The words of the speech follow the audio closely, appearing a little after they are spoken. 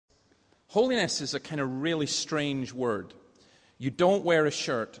Holiness is a kind of really strange word. You don't wear a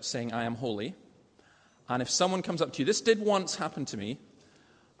shirt saying, I am holy. And if someone comes up to you, this did once happen to me.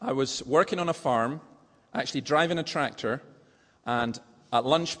 I was working on a farm, actually driving a tractor, and at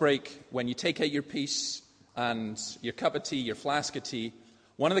lunch break, when you take out your piece and your cup of tea, your flask of tea,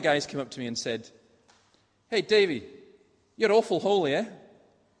 one of the guys came up to me and said, "Hey, Davy, you're awful holy, eh?"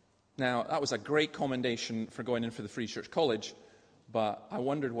 Now, that was a great commendation for going in for the Free Church College, but I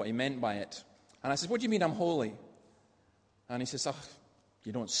wondered what he meant by it. And I said, "What do you mean I'm holy?" And he says, "Oh,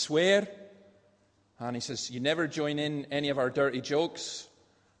 you don't swear." And he says, "You never join in any of our dirty jokes."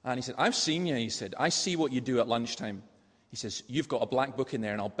 And he said, "I've seen you," he said. "I see what you do at lunchtime." He says, "You've got a black book in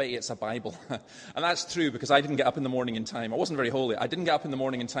there, and I'll bet you it's a Bible." And that's true, because I didn't get up in the morning in time. I wasn't very holy. I didn't get up in the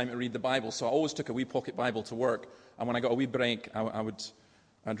morning in time to read the Bible, so I always took a wee pocket Bible to work. And when I got a wee break,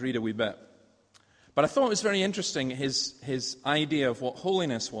 I'd read a wee bit. But I thought it was very interesting, his idea of what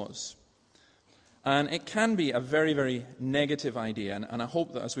holiness was. And it can be a very, very negative idea, and I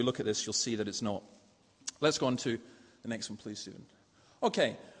hope that as we look at this, you'll see that it's not. Let's go on to the next one, please, Stephen.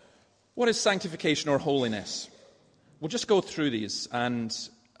 Okay, what is sanctification or holiness? We'll just go through these, and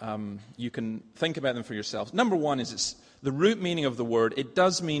you can think about them for yourselves. Number one is it's the root meaning of the word. It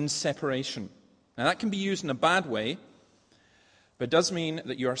does mean separation. Now, that can be used in a bad way, but it does mean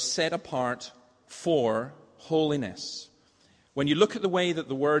that you are set apart for holiness. When you look at the way that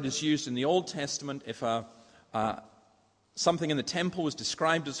the word is used in the Old Testament, if something in the temple was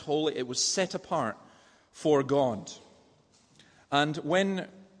described as holy, it was set apart for God. And when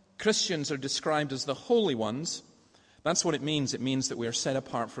Christians are described as the holy ones, that's what it means. It means that we are set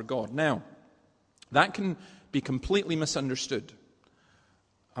apart for God. Now, that can be completely misunderstood.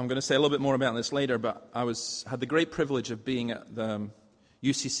 I'm going to say a little bit more about this later, but I had the great privilege of being at the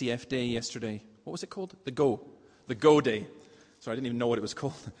UCCF Day yesterday. What was it called? The Go Day. Sorry, I didn't even know what it was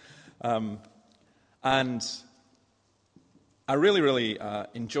called. And I really, really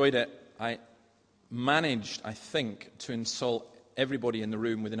enjoyed it. I managed, I think, to insult everybody in the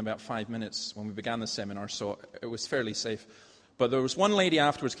room within about 5 minutes when we began the seminar, so it was fairly safe. But there was one lady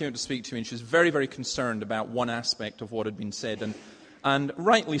afterwards came up to speak to me, and she was very, very concerned about one aspect of what had been said, and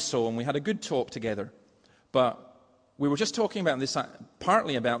rightly so, and we had a good talk together. But we were just talking about this,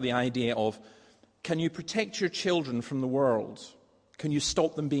 partly about the idea of, can you protect your children from the world? Can you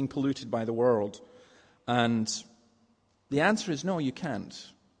stop them being polluted by the world? And the answer is no, you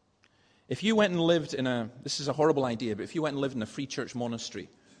can't. If you went and lived this is a horrible idea, but if you went and lived in a Free Church monastery,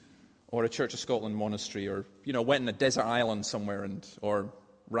 or a Church of Scotland monastery, or, went in a desert island somewhere, or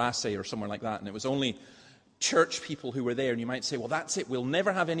Raasay or somewhere like that, and it was only church people who were there, and you might say, well, that's it, we'll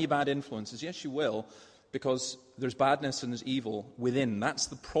never have any bad influences. Yes, you will, because there's badness and there's evil within. That's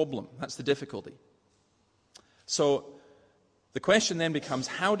the problem. That's the difficulty. So the question then becomes,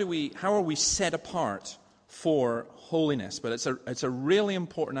 how are we set apart for holiness? But it's a really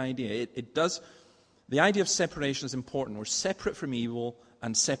important idea. The idea of separation is important. We're separate from evil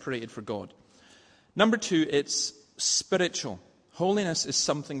and separated for God. Number two, it's spiritual. Holiness is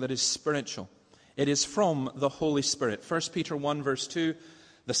something that is spiritual. It is from the Holy Spirit. 1 Peter 1 verse 2,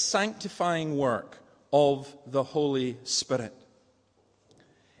 the sanctifying work of the Holy Spirit.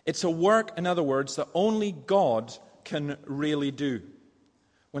 It's a work, in other words, that only God can really do.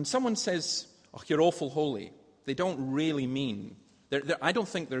 When someone says, "Oh, you're awful holy," they don't really mean, I don't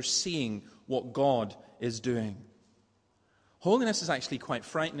think they're seeing what God is doing. Holiness is actually quite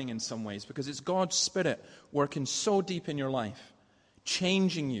frightening in some ways, because it's God's Spirit working so deep in your life,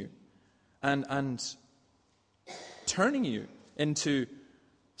 changing you and turning you into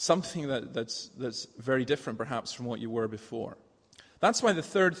something that's very different perhaps from what you were before. That's why the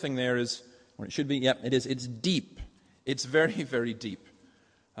third thing there is, or it should be, it's deep. It's very, very deep.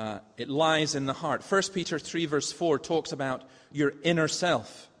 It lies in the heart. 1 Peter 3 verse 4 talks about your inner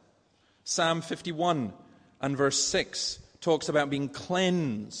self. Psalm 51 and verse 6 talks about being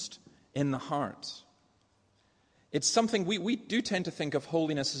cleansed in the heart. It's something we do tend to think of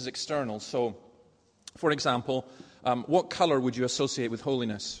holiness as external. So, for example, what color would you associate with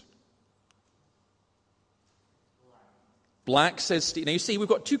holiness? Black, says Stephen. Now you see, we've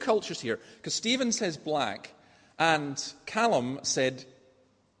got two cultures here, because Stephen says black and Callum said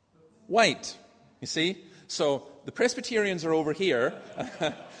white. You see? So the Presbyterians are over here.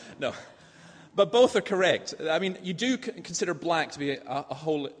 No. But both are correct. I mean, you do consider black to be a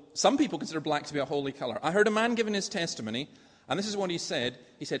holy... Some people consider black to be a holy color. I heard a man giving his testimony, and this is what he said.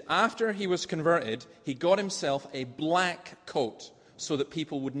 He said after he was converted, he got himself a black coat so that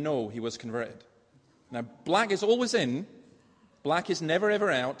people would know he was converted. Now, black is always in. Black is never, ever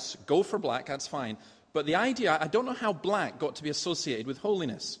out. Go for black, that's fine. But the idea, I don't know how black got to be associated with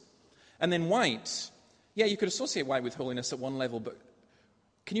holiness. And then white, yeah, you could associate white with holiness at one level, but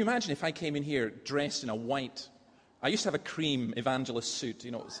can you imagine if I came in here dressed in a white... I used to have a cream evangelist suit,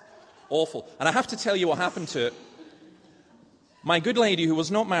 it was awful. And I have to tell you what happened to it. My good lady, who was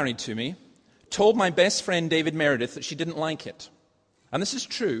not married to me, told my best friend David Meredith that she didn't like it. And this is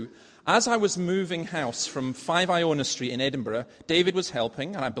true. As I was moving house from 5 Iona Street in Edinburgh, David was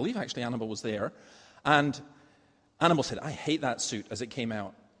helping, and I believe actually Annabelle was there, and Annabelle said, "I hate that suit," as it came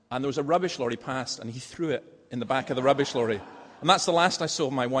out. And there was a rubbish lorry passed, and he threw it in the back of the rubbish lorry. And that's the last I saw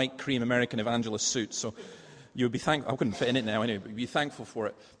of my white cream American evangelist suit. So you would be thankful. I couldn't fit in it now anyway, but you'd be thankful for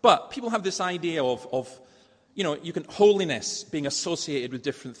it. But people have this idea of holiness being associated with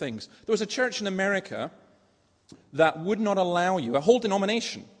different things. There was a church in America that would not allow you, a whole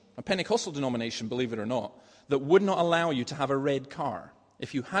denomination, a Pentecostal denomination, believe it or not, that would not allow you to have a red car.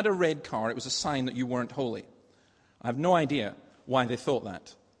 If you had a red car, it was a sign that you weren't holy. I have no idea why they thought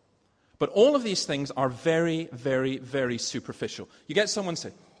that. But all of these things are very, very, very superficial. You get someone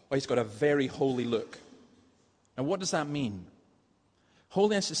say, "Oh, he's got a very holy look." Now, what does that mean?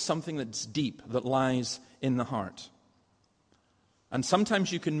 Holiness is something that's deep, that lies in the heart. And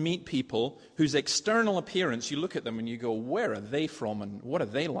sometimes you can meet people whose external appearance, you look at them and you go, where are they from and what are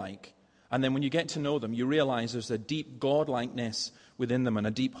they like? And then when you get to know them, you realize there's a deep godlikeness within them and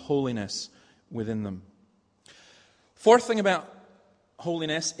a deep holiness within them. Fourth thing about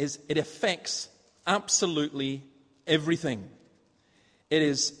holiness is it affects absolutely everything. It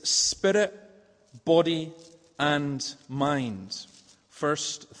is spirit, body, and mind.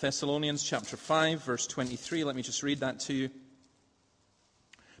 1 Thessalonians chapter 5, verse 23. Let me just read that to you.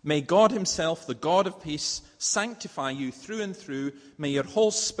 "May God himself, the God of peace, sanctify you through and through. May your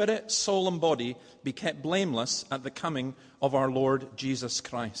whole spirit, soul, and body be kept blameless at the coming of our Lord Jesus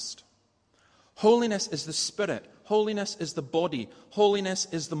Christ." Holiness is the spirit. Holiness is the body. Holiness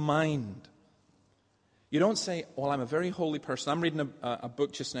is the mind. You don't say, "Well, I'm a very holy person." I'm reading a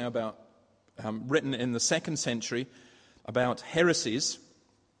book just now about written in the 2nd century about heresies.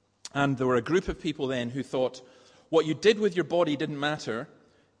 And there were a group of people then who thought what you did with your body didn't matter.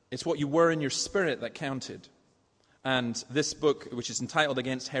 It's what you were in your spirit that counted. And this book, which is entitled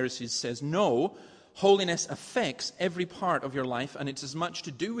Against Heresies, says, no, holiness affects every part of your life, and it's as much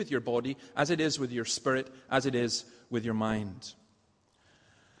to do with your body as it is with your spirit, as it is with your mind.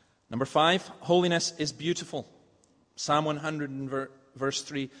 Number 5, holiness is beautiful. Psalm 100 verse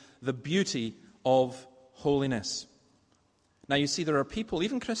 3, the beauty of holiness. Now you see, there are people,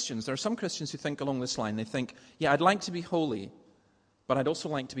 even Christians, there are some Christians who think along this line. They think, yeah, I'd like to be holy, but I'd also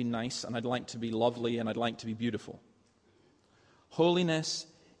like to be nice, and I'd like to be lovely, and I'd like to be beautiful. Holiness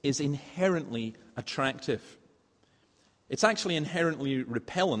is inherently attractive. It's actually inherently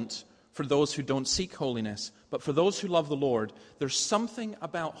repellent for those who don't seek holiness. But for those who love the Lord, there's something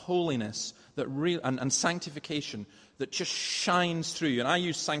about holiness that and sanctification that just shines through you. And I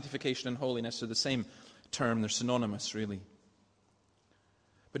use sanctification and holiness are the same term. They're synonymous, really.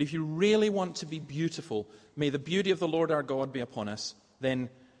 But if you really want to be beautiful, may the beauty of the Lord our God be upon us, then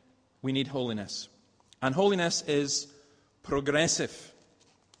we need holiness. And holiness is progressive.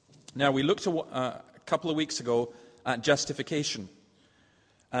 Now, we looked a couple of weeks ago at justification.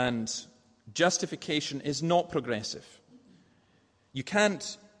 And justification is not progressive.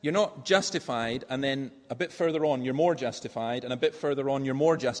 You're not justified and then a bit further on you're more justified and a bit further on you're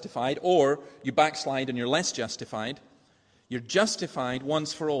more justified, or you backslide and you're less justified. You're justified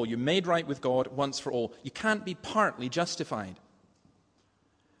once for all. You're made right with God once for all. You can't be partly justified.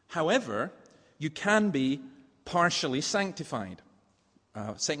 However, you can be partially sanctified.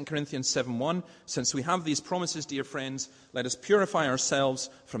 2 Corinthians 7:1, since we have these promises, dear friends, let us purify ourselves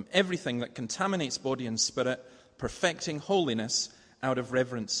from everything that contaminates body and spirit, perfecting holiness out of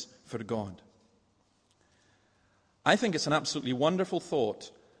reverence for God. I think it's an absolutely wonderful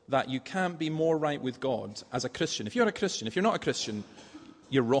thought that you can't be more right with God as a Christian. If you're a Christian, if you're not a Christian,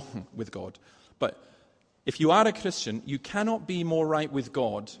 you're wrong with God. But if you are a Christian, you cannot be more right with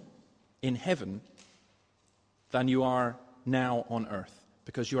God in heaven than you are now on earth.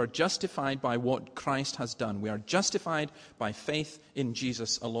 Because you are justified by what Christ has done. We are justified by faith in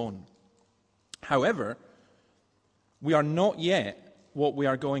Jesus alone. However, we are not yet what we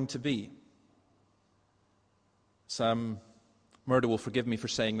are going to be. Murdo will forgive me for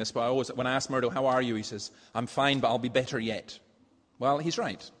saying this, but when I ask Murdo, how are you? He says, I'm fine, but I'll be better yet. Well, he's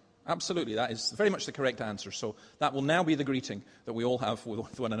right. Absolutely, that is very much the correct answer. So that will now be the greeting that we all have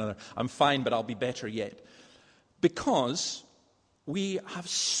with one another. I'm fine, but I'll be better yet. Because we have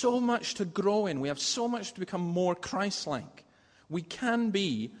so much to grow in. We have so much to become more Christ-like. We can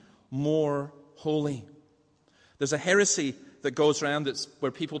be more holy. There's a heresy that goes around that's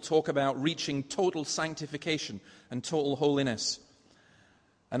where people talk about reaching total sanctification and total holiness.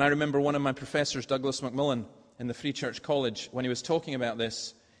 And I remember one of my professors, Douglas McMillan, in the Free Church College, when he was talking about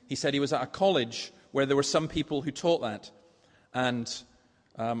this, he said he was at a college where there were some people who taught that. And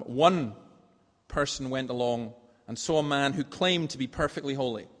one person went along and saw a man who claimed to be perfectly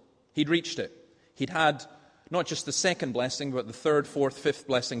holy. He'd reached it. He'd had not just the second blessing, but the third, fourth, fifth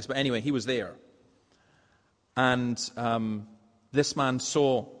blessings. But anyway, he was there. And this man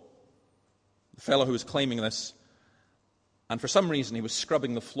saw the fellow who was claiming this, and for some reason he was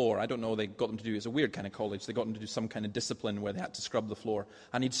scrubbing the floor. I don't know what they got him to do. It was a weird kind of college. They got him to do some kind of discipline where they had to scrub the floor.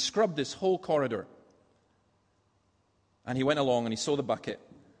 And he'd scrubbed this whole corridor. And he went along and he saw the bucket,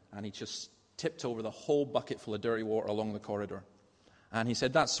 and he just tipped over the whole bucket full of dirty water along the corridor. And he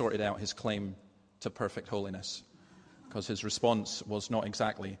said that sorted out his claim to perfect holiness, because his response was not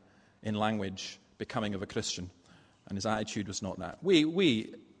exactly in language becoming of a Christian, and his attitude was not that.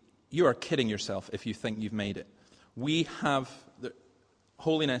 You are kidding yourself if you think you've made it. We have the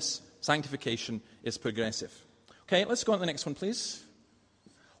holiness, sanctification is progressive. Okay, let's go on to the next one, please.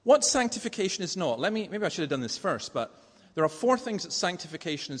 What sanctification is not? Maybe I should have done this first, but there are 4 things that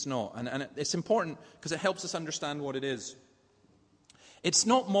sanctification is not, and it's important because it helps us understand what it is. It's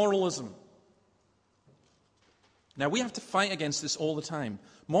not moralism. Now, we have to fight against this all the time.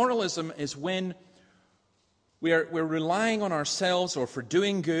 Moralism is when we're relying on ourselves or for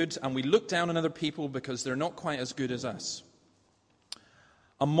doing good, and we look down on other people because they're not quite as good as us.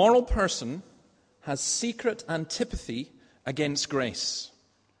 A moral person has secret antipathy against grace.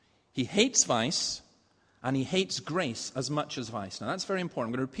 He hates vice, and he hates grace as much as vice. Now, that's very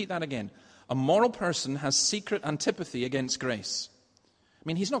important. I'm going to repeat that again. A moral person has secret antipathy against grace. I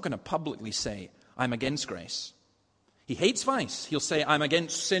mean, he's not going to publicly say, I'm against grace. He hates vice. He'll say, I'm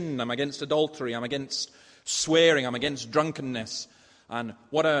against sin, I'm against adultery, I'm against swearing, I'm against drunkenness. And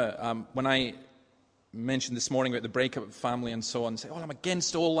when I mentioned this morning about the breakup of family and so on, say, I'm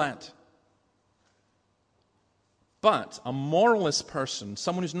against all that. But a moralist person,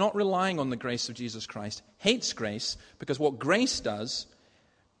 someone who's not relying on the grace of Jesus Christ, hates grace, because what grace does,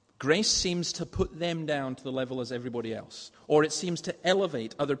 grace seems to put them down to the level as everybody else, or it seems to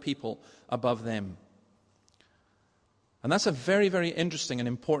elevate other people above them. And that's a very, very interesting and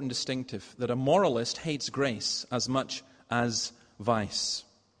important distinctive, that a moralist hates grace as much as vice.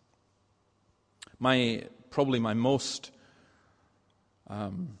 Probably my most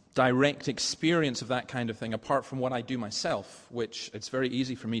direct experience of that kind of thing, apart from what I do myself, which it's very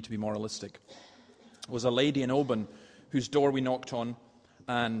easy for me to be moralistic, was a lady in Oban whose door we knocked on,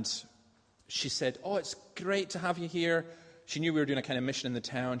 and she said, it's great to have you here. She knew we were doing a kind of mission in the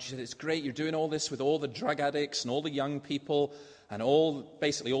town. She said, it's great, you're doing all this with all the drug addicts and all the young people and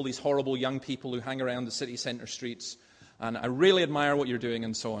basically all these horrible young people who hang around the city centre streets. And I really admire what you're doing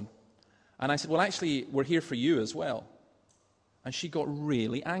and so on. And I said, well, actually, we're here for you as well. And she got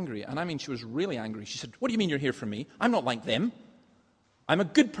really angry. And I mean, she was really angry. She said, what do you mean you're here for me? I'm not like them. I'm a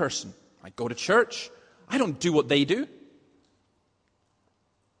good person. I go to church. I don't do what they do.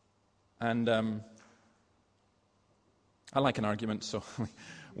 And I like an argument, so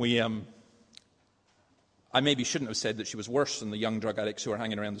I maybe shouldn't have said that she was worse than the young drug addicts who are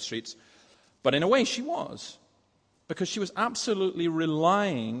hanging around the streets. But in a way, she was. Because she was absolutely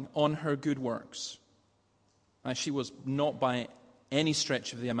relying on her good works. And she was not by any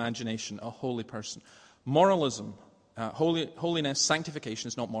stretch of the imagination a holy person. Moralism, holiness, sanctification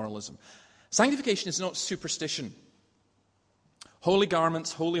is not moralism. Sanctification is not superstition. Holy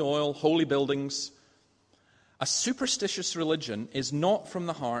garments, holy oil, holy buildings. A superstitious religion is not from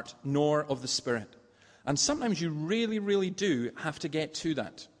the heart nor of the Spirit. And sometimes you really, really do have to get to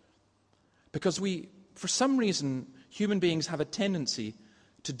that. Because for some reason, human beings have a tendency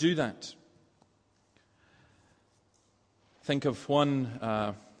to do that. Think of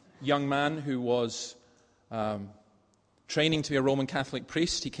one young man who was training to be a Roman Catholic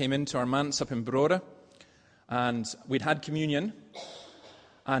priest. He came into our manse up in Brora, and we'd had communion.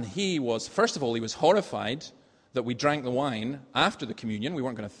 And first of all, he was horrified that we drank the wine after the communion. We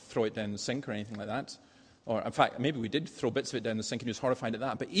weren't going to throw it down the sink or anything like that. Or, in fact, maybe we did throw bits of it down the sink, and he was horrified at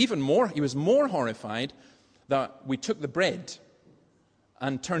that. But even more, he was more horrified that we took the bread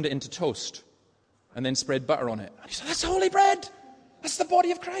and turned it into toast and then spread butter on it. And he said, that's holy bread! That's the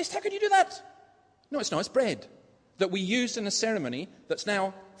body of Christ! How could you do that? No, it's not. It's bread that we used in a ceremony that's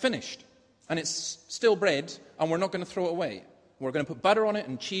now finished. And it's still bread, and we're not going to throw it away. We're going to put butter on it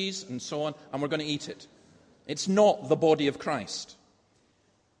and cheese and so on, and we're going to eat it. It's not the body of Christ.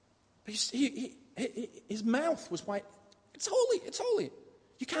 But his mouth was white. It's holy. It's holy.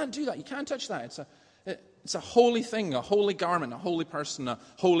 You can't do that. You can't touch that. It's a holy thing, a holy garment, a holy person, a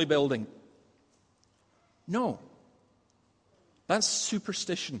holy building. No. That's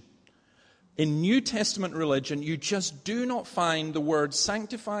superstition. In New Testament religion, you just do not find the word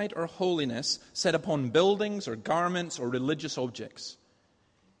sanctified or holiness said upon buildings or garments or religious objects.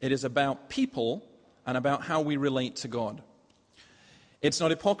 It is about people and about how we relate to God. It's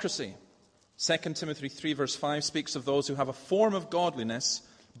not hypocrisy. 2 Timothy 3 verse 5 speaks of those who have a form of godliness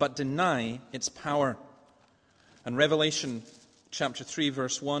but deny its power. And Revelation chapter 3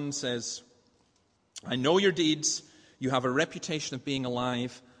 verse 1 says, I know your deeds. You have a reputation of being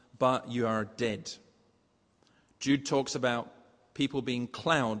alive, but you are dead. Jude talks about people being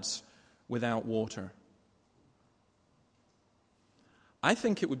clouds without water. I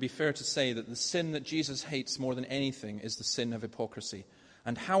think it would be fair to say that the sin that Jesus hates more than anything is the sin of hypocrisy.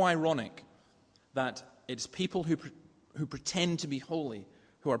 And how ironic that it's people who pretend to be holy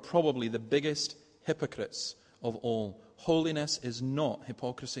who are probably the biggest hypocrites of all. Holiness is not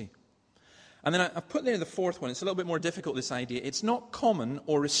hypocrisy. And then I've put there the fourth one. It's a little bit more difficult, this idea. It's not common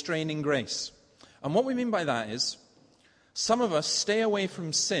or restraining grace. And what we mean by that is, some of us stay away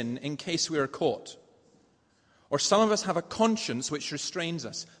from sin in case we are caught. Or some of us have a conscience which restrains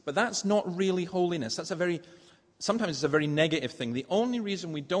us. But that's not really holiness. Sometimes it's a very negative thing. The only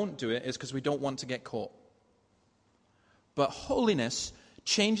reason we don't do it is because we don't want to get caught. But holiness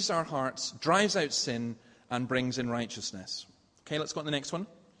changes our hearts, drives out sin, and brings in righteousness. Okay, let's go on to the next one.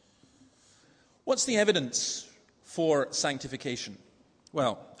 What's the evidence for sanctification?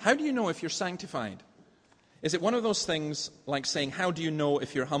 Well, how do you know if you're sanctified? Is it one of those things like saying, how do you know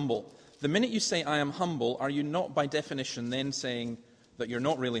if you're humble? The minute you say, I am humble, are you not by definition then saying that you're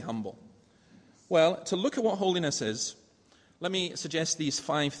not really humble? Well, to look at what holiness is, let me suggest these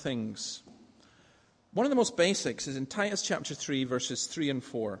 5 things. One of the most basics is in Titus chapter 3, verses 3 and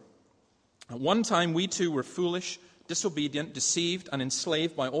 4. At one time we too were foolish, disobedient, deceived, and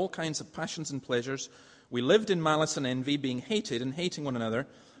enslaved by all kinds of passions and pleasures. We lived in malice and envy, being hated and hating one another.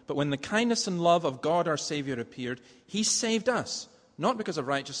 But when the kindness and love of God our Savior appeared, He saved us, not because of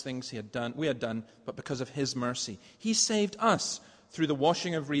righteous things we had done, but because of His mercy. He saved us through the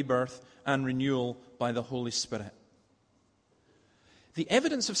washing of rebirth and renewal by the Holy Spirit. The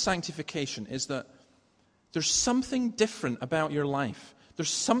evidence of sanctification is that there's something different about your life. There's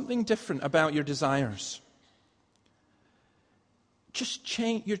something different about your desires. Just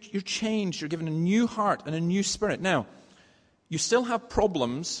change. You're changed. You're given a new heart and a new spirit. Now, you still have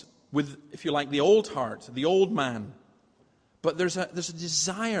problems with, if you like, the old heart, the old man. But there's a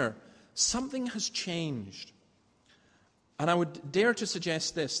desire. Something has changed. And I would dare to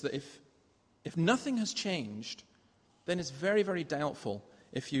suggest this, that if nothing has changed, then it's very, very doubtful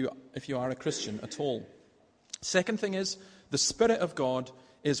if you are a Christian at all. Second thing is, the Spirit of God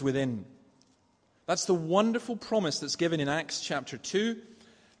is within. That's the wonderful promise that's given in Acts chapter 2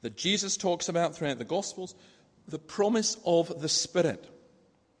 that Jesus talks about throughout the Gospels, the promise of the Spirit.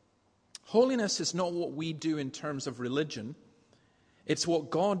 Holiness is not what we do in terms of religion. It's what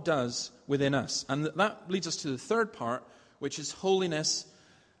God does within us. And that leads us to the third part, which is holiness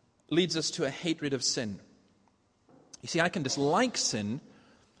leads us to a hatred of sin. You see, I can dislike sin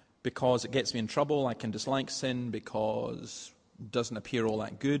because it gets me in trouble. I can dislike sin because it doesn't appear all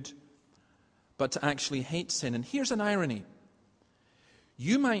that good. But to actually hate sin. And here's an irony.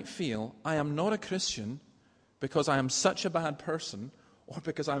 You might feel, I am not a Christian because I am such a bad person, or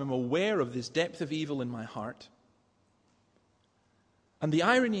because I am aware of this depth of evil in my heart. And the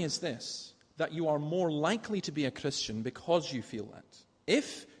irony is this, that you are more likely to be a Christian because you feel that.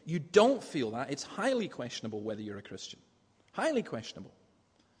 If you don't feel that, it's highly questionable whether you're a Christian. Highly questionable.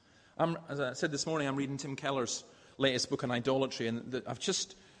 As I said this morning, I'm reading Tim Keller's latest book on idolatry, and I've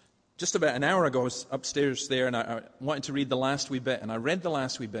just about an hour ago I was upstairs there, and I wanted to read the last wee bit, and I read the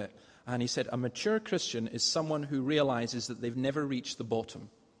last wee bit, and he said, a mature Christian is someone who realizes that they've never reached the bottom,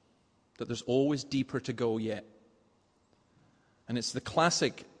 that there's always deeper to go yet. And it's the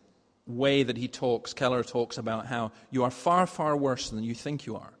classic way that Keller talks about how you are far, far worse than you think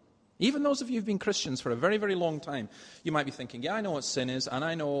you are. Even those of you who've been Christians for a very, very long time, you might be thinking, yeah, I know what sin is, and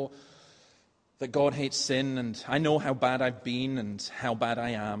I know that God hates sin, and I know how bad I've been and how bad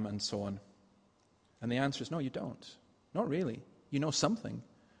I am, and so on. And the answer is, no, you don't. Not really. You know something,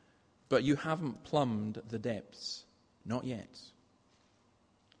 but you haven't plumbed the depths. Not yet.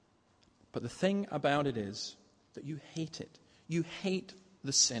 But the thing about it is that you hate it. You hate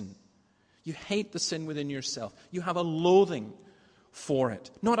the sin. You hate the sin within yourself. You have a loathing for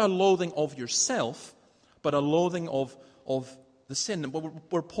it. Not a loathing of yourself, but a loathing of the sin.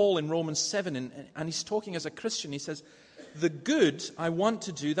 We're Paul in Romans 7, and he's talking as a Christian. He says, the good I want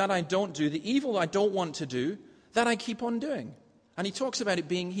to do, that I don't do. The evil I don't want to do, that I keep on doing. And he talks about it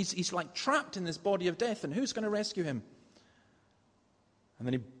being, he's like trapped in this body of death, and who's going to rescue him? And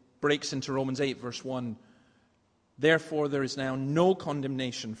then he breaks into Romans 8, verse 1. Therefore, there is now no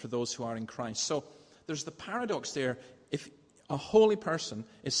condemnation for those who are in Christ. So there's the paradox there. If a holy person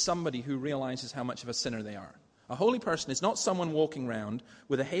is somebody who realizes how much of a sinner they are. A holy person is not someone walking around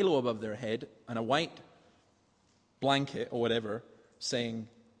with a halo above their head and a white blanket or whatever saying,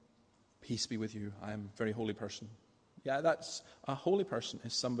 peace be with you, I am a very holy person. Yeah, that's a holy person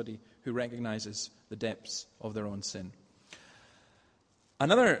is somebody who recognizes the depths of their own sin.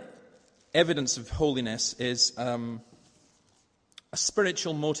 Another evidence of holiness is a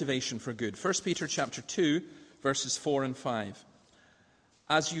spiritual motivation for good. 1 Peter chapter 2, verses 4 and 5.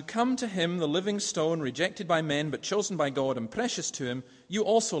 As you come to him, the living stone, rejected by men, but chosen by God and precious to him, you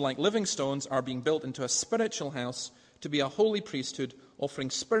also, like living stones, are being built into a spiritual house to be a holy priesthood, offering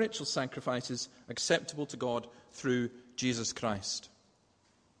spiritual sacrifices acceptable to God through Jesus Christ.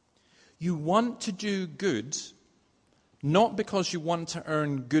 You want to do good, not because you want to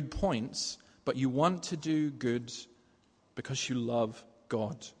earn good points, but you want to do good because you love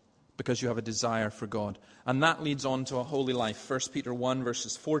God, because you have a desire for God. And that leads on to a holy life. 1 Peter 1,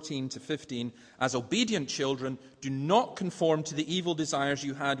 verses 14 to 15. As obedient children, do not conform to the evil desires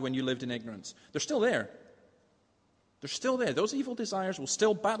you had when you lived in ignorance. They're still there. They're still there. Those evil desires will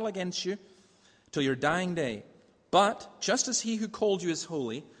still battle against you till your dying day. But just as he who called you is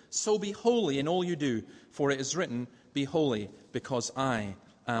holy, so be holy in all you do. For it is written, be holy, because I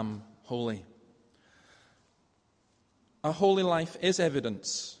am holy. A holy life is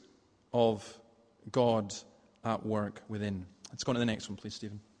evidence of God at work within. Let's go on to the next one, please,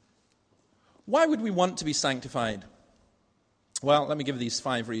 Stephen. Why would we want to be sanctified? Well, let me give these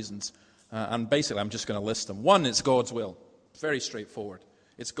 5 reasons. And basically, I'm just going to list them. 1, it's God's will. Very straightforward.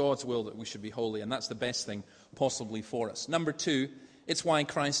 It's God's will that we should be holy, and that's the best thing possibly for us. Number 2, it's why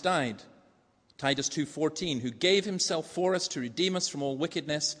Christ died. Titus 2:14, who gave himself for us to redeem us from all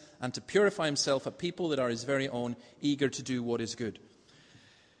wickedness and to purify himself a people that are his very own, eager to do what is good.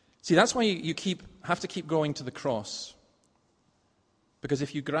 See, that's why you have to keep going to the cross. Because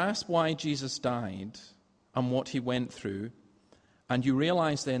if you grasp why Jesus died and what he went through, and you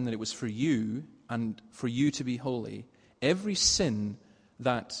realize then that it was for you and for you to be holy, every sin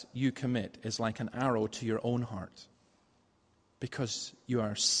that you commit is like an arrow to your own heart. Because you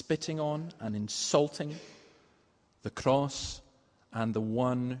are spitting on and insulting the cross and the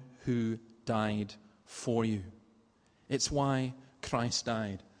one who died for you. It's why Christ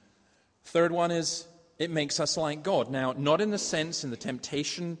died. 3rd one is, it makes us like God. Now, not in the sense in the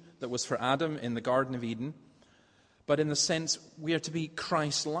temptation that was for Adam in the Garden of Eden, but in the sense we are to be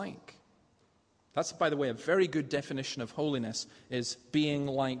Christ-like. That's, by the way, a very good definition of holiness, is being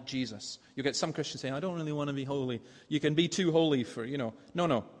like Jesus. You get some Christians saying, I don't really want to be holy. You can be too holy for,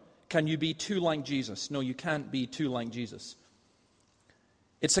 No. Can you be too like Jesus? No, you can't be too like Jesus.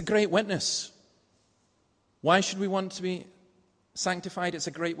 It's a great witness. Why should we want to be sanctified? It's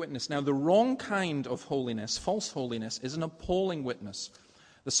a great witness. Now, the wrong kind of holiness, false holiness, is an appalling witness.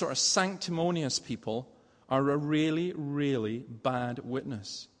 The sort of sanctimonious people are a really, really bad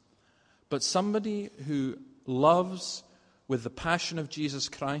witness. But somebody who loves with the passion of Jesus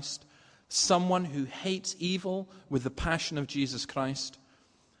Christ, someone who hates evil with the passion of Jesus Christ,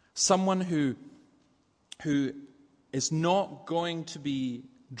 someone who is not going to be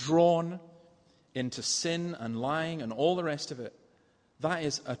drawn into sin and lying and all the rest of it, that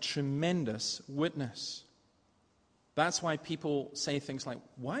is a tremendous witness. That's why people say things like,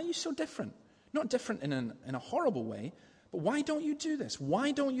 why are you so different? Not different in a horrible way, but why don't you do this?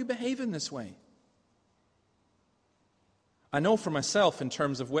 Why don't you behave in this way? I know for myself, in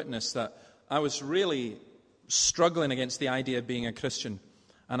terms of witness, that I was really struggling against the idea of being a Christian.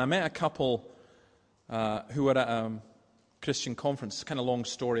 And I met a couple who were at a Christian conference. It's a kind of long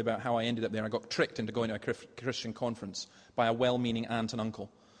story about how I ended up there. I got tricked into going to a Christian conference by a well-meaning aunt and uncle.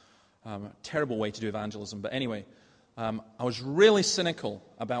 Terrible way to do evangelism. But anyway, I was really cynical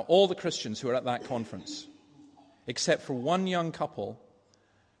about all the Christians who were at that conference, except for one young couple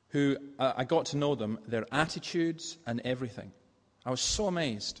who I got to know them, their attitudes and everything. I was so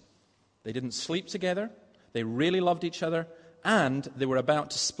amazed. They didn't sleep together. They really loved each other. And they were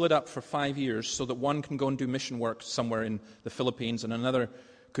about to split up for 5 years so that one can go and do mission work somewhere in the Philippines and another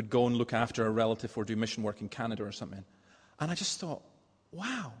could go and look after a relative or do mission work in Canada or something. And I just thought,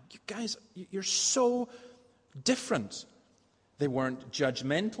 wow, you guys, you're so different. They weren't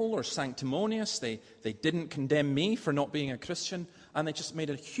judgmental or sanctimonious. They didn't condemn me for not being a Christian. and they just made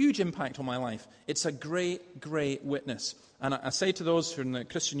a huge impact on my life. It's a great, great witness. And I say to those who are in the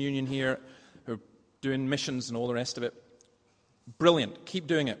Christian Union here, who are doing missions and all the rest of it, brilliant, keep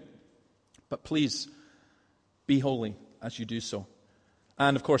doing it. But please, be holy as you do so.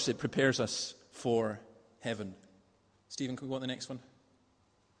 And of course, it prepares us for heaven. Stephen, can we go on to the next one?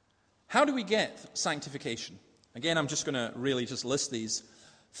 How do we get sanctification? Again, I'm just going to really just list these.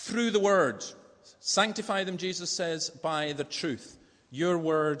 Through the Word. Sanctify them, Jesus says, by the truth. Your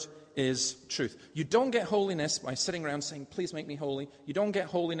word is truth. You don't get holiness by sitting around saying, please make me holy. You don't get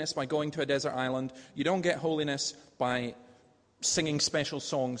holiness by going to a desert island. You don't get holiness by singing special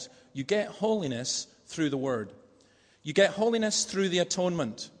songs. You get holiness through the Word. You get holiness through the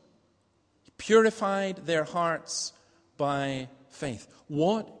atonement. He purified their hearts by faith.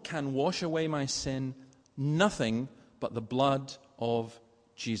 What can wash away my sin? Nothing but the blood of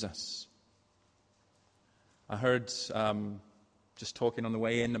Jesus. I heard just talking on the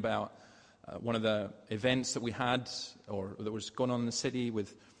way in about one of the events that we had, or that was going on in the city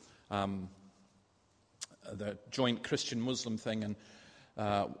with the joint Christian-Muslim thing, and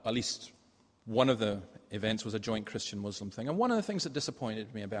at least one of the events was a joint Christian-Muslim thing. And one of the things that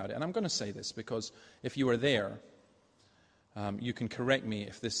disappointed me about it, and I'm going to say this because if you were there, you can correct me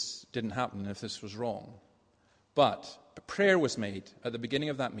if this didn't happen, if this was wrong. But a prayer was made at the beginning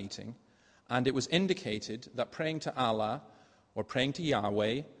of that meeting, and it was indicated that praying to Allah, or praying to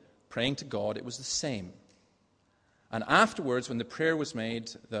Yahweh, praying to God, it was the same. And afterwards, when the prayer was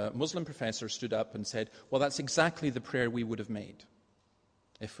made, the Muslim professor stood up and said, well, that's exactly the prayer we would have made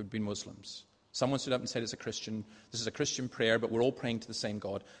if we'd been Muslims. Someone stood up and said, this is a Christian prayer, but we're all praying to the same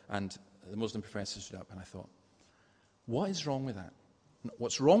God. And the Muslim professor stood up, and I thought, what is wrong with that?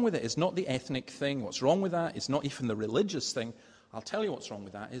 What's wrong with it is not the ethnic thing. What's wrong with that is not even the religious thing. I'll tell you what's wrong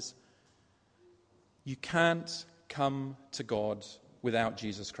with that is you can't come to God without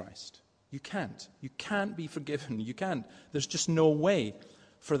Jesus Christ. You can't. You can't be forgiven. You can't. There's just no way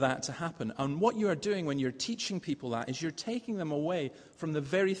for that to happen. And what you are doing when you're teaching people that is you're taking them away from the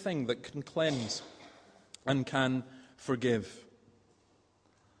very thing that can cleanse and can forgive.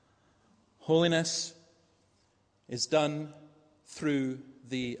 Holiness is done through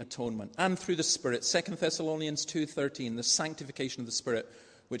the atonement and through the Spirit. 2 Thessalonians 2:13, the sanctification of the Spirit,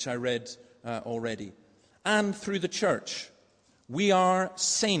 which I read already. And through the church. We are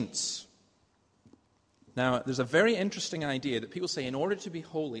saints. Now, there's a very interesting idea that people say, in order to be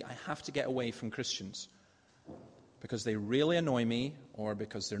holy, I have to get away from Christians because they really annoy me or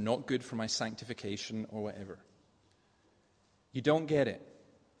because they're not good for my sanctification or whatever. You don't get it.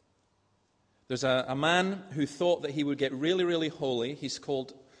 There's a man who thought that he would get really, really holy. He's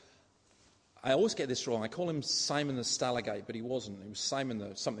called, I always get this wrong, I call him Simon the Stalagite, but he wasn't. It was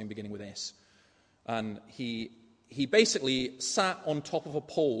Simon something beginning with S. And he basically sat on top of a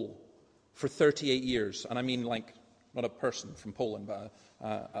pole for 38 years. And I mean like, not a person from Poland, but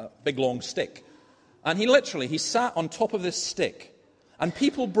a big long stick. And he sat on top of this stick. And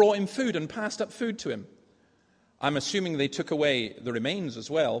people brought him food and passed up food to him. I'm assuming they took away the remains as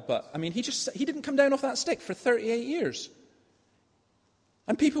well. But I mean, he didn't come down off that stick for 38 years.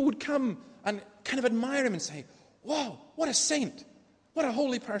 And people would come and kind of admire him and say, wow, what a saint. What a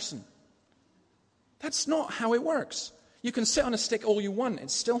holy person. That's not how it works. You can sit on a stick all you want.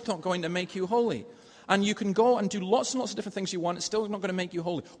 It's still not going to make you holy. And you can go and do lots and lots of different things you want. It's still not going to make you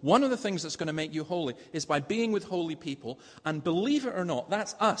holy. One of the things that's going to make you holy is by being with holy people. And believe it or not,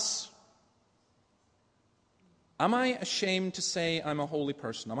 that's us. Am I ashamed to say I'm a holy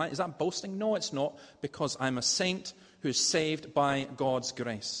person? Is that boasting? No, it's not, because I'm a saint who's saved by God's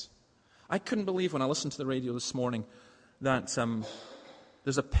grace. I couldn't believe when I listened to the radio this morning that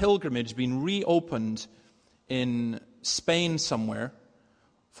there's a pilgrimage being reopened in Spain somewhere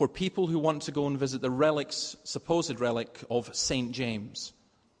for people who want to go and visit the supposed relic of St. James.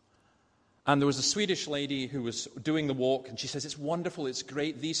 And there was a Swedish lady who was doing the walk, and she says, it's wonderful, it's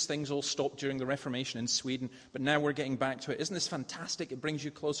great, these things all stopped during the Reformation in Sweden, but now we're getting back to it. Isn't this fantastic? It brings you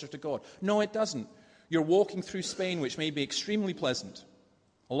closer to God. No, it doesn't. You're walking through Spain, which may be extremely pleasant.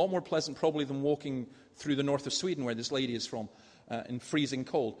 A lot more pleasant probably than walking through the north of Sweden, where this lady is from, in freezing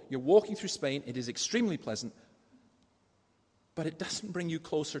cold. You're walking through Spain, it is extremely pleasant, but it doesn't bring you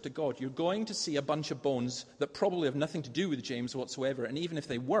closer to God. You're going to see a bunch of bones that probably have nothing to do with James whatsoever, and even if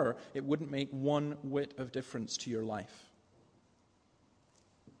they were, it wouldn't make one whit of difference to your life.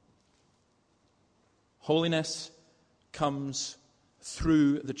 Holiness comes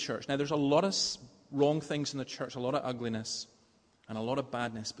through the church. Now, there's a lot of wrong things in the church, a lot of ugliness and a lot of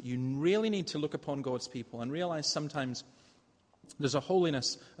badness, but you really need to look upon God's people and realize sometimes there's a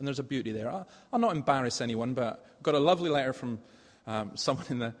holiness and there's a beauty there. I'll not embarrass anyone, but I've got a lovely letter from someone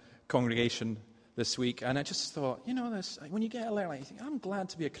in the congregation this week, and I just thought, when you get a letter like, you think, I'm glad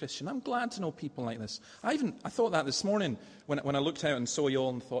to be a Christian. I'm glad to know people like this. I thought that this morning when I looked out and saw you all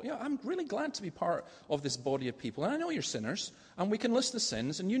and thought, I'm really glad to be part of this body of people. And I know you're sinners, and we can list the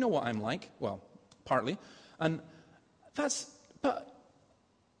sins, and you know what I'm like. Well, partly. But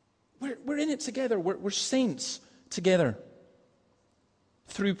we're in it together. We're saints together.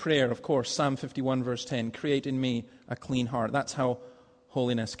 Through prayer, of course, Psalm 51 verse 10, create in me a clean heart. That's how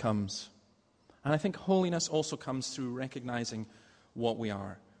holiness comes. And I think holiness also comes through recognizing what we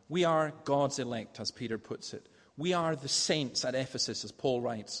are. We are God's elect, as Peter puts it. We are the saints at Ephesus, as Paul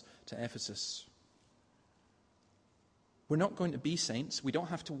writes to Ephesus. We're not going to be saints. We don't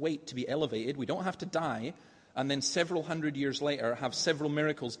have to wait to be elevated. We don't have to die and then several hundred years later have several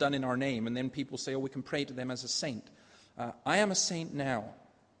miracles done in our name, and then people say, we can pray to them as a saint. I am a saint now.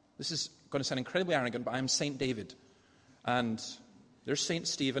 This is going to sound incredibly arrogant, but I am Saint David. And there's Saint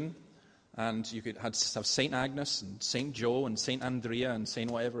Stephen. And you could have St. Agnes and St. Joe and St. Andrea and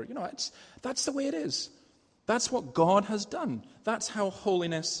St. whatever. That's the way it is. That's what God has done. That's how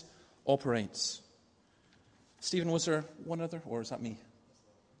holiness operates. Stephen, was there one other, or is that me?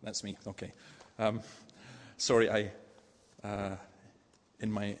 That's me, okay. Sorry,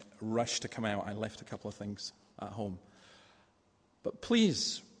 in my rush to come out, I left a couple of things at home. But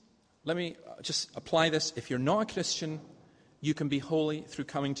please, let me just apply this. If you're not a Christian, you can be holy through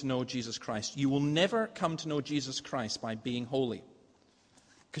coming to know Jesus Christ. You will never come to know Jesus Christ by being holy,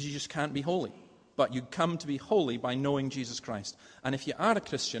 because you just can't be holy. But you come to be holy by knowing Jesus Christ. And if you are a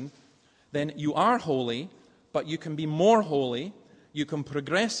Christian, then you are holy, but you can be more holy. You can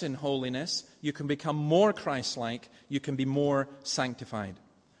progress in holiness. You can become more Christ-like. You can be more sanctified.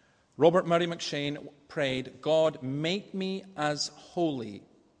 Robert Murray McCheyne prayed, God, make me as holy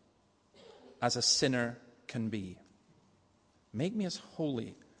as a sinner can be. Make me as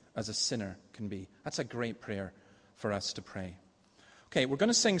holy as a sinner can be. That's a great prayer for us to pray. Okay, we're going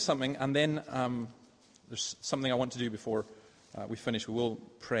to sing something, and then there's something I want to do before we finish. We will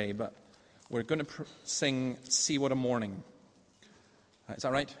pray, but we're going to sing See What a Morning. Is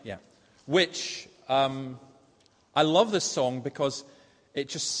that right? Yeah. Which, I love this song because it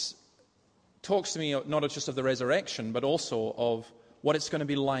just talks to me not just of the resurrection, but also of what it's going to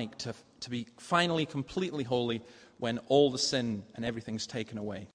be like to be finally completely holy when all the sin and everything's taken away.